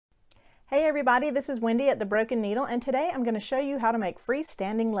Hey everybody, this is Wendy at The Broken Needle, and today I'm going to show you how to make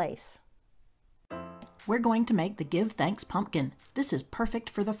freestanding lace. We're going to make the Give Thanks pumpkin. This is perfect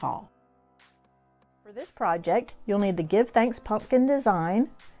for the fall. For this project, you'll need the Give Thanks pumpkin design,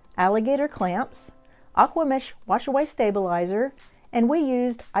 alligator clamps, aqua mesh wash-away stabilizer, and we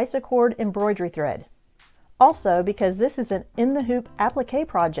used Isacord embroidery thread. Also, because this is an in-the-hoop applique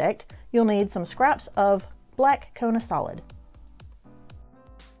project, you'll need some scraps of black Kona solid.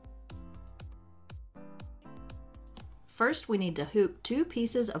 First, we need to hoop 2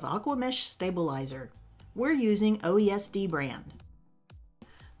 pieces of aqua mesh stabilizer. We're using OESD brand.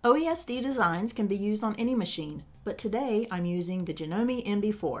 OESD designs can be used on any machine, but today I'm using the Janome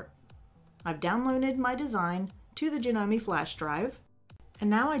MB4. I've downloaded my design to the Janome flash drive, and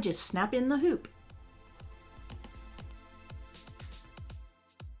now I just snap in the hoop.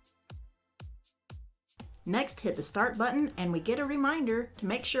 Next, hit the start button and we get a reminder to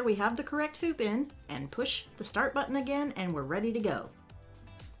make sure we have the correct hoop in, and push the start button again and we're ready to go.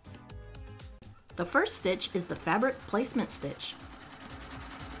 The first stitch is the fabric placement stitch.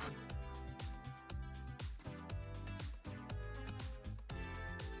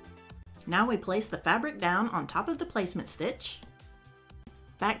 Now we place the fabric down on top of the placement stitch.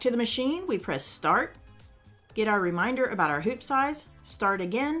 Back to the machine, we press start, get our reminder about our hoop size, start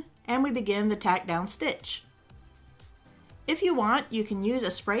again, and we begin the tack down stitch. If you want, you can use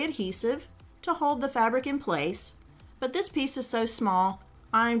a spray adhesive to hold the fabric in place, but this piece is so small,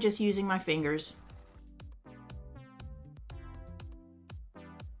 I'm just using my fingers.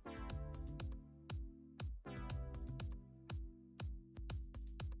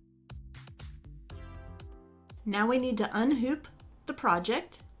 Now we need to unhoop the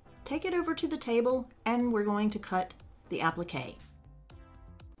project, take it over to the table, and we're going to cut the applique.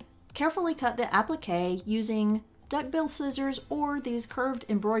 Carefully cut the applique using duckbill scissors or these curved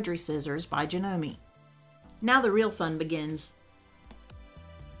embroidery scissors by Janome. Now the real fun begins.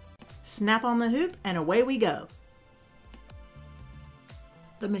 Snap on the hoop and away we go.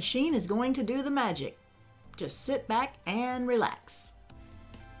 The machine is going to do the magic. Just sit back and relax.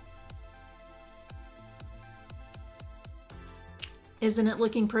 Isn't it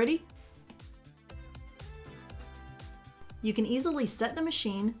looking pretty? You can easily set the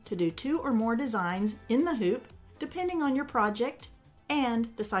machine to do 2 or more designs in the hoop, depending on your project and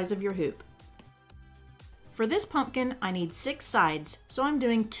the size of your hoop. For this pumpkin, I need 6 sides, so I'm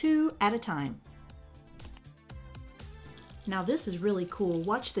doing 2 at a time. Now this is really cool.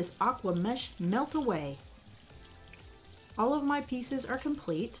 Watch this aqua mesh melt away. All of my pieces are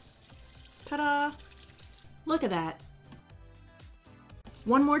complete. Ta-da! Look at that.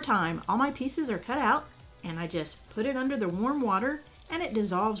 One more time, all my pieces are cut out, and I just put it under the warm water and it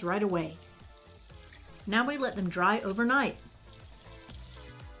dissolves right away. Now we let them dry overnight.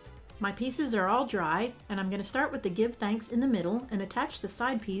 My pieces are all dry, and I'm going to start with the Give Thanks in the middle and attach the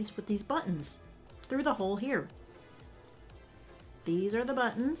side piece with these buttons through the hole here. These are the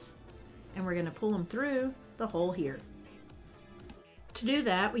buttons, and we're going to pull them through the hole here. To do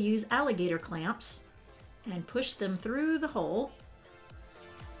that, we use alligator clamps and push them through the hole.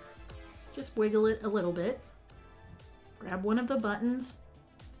 Just wiggle it a little bit, grab one of the buttons,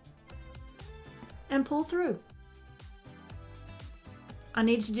 and pull through. I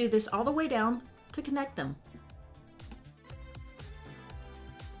need to do this all the way down to connect them.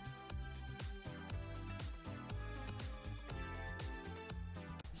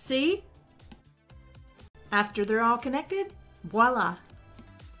 See? After they're all connected, voila!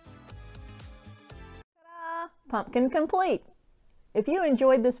 Ta-da! Pumpkin complete! If you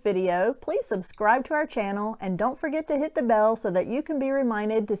enjoyed this video, please subscribe to our channel and don't forget to hit the bell so that you can be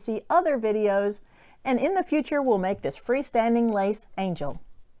reminded to see other videos, and in the future we'll make this freestanding lace angel.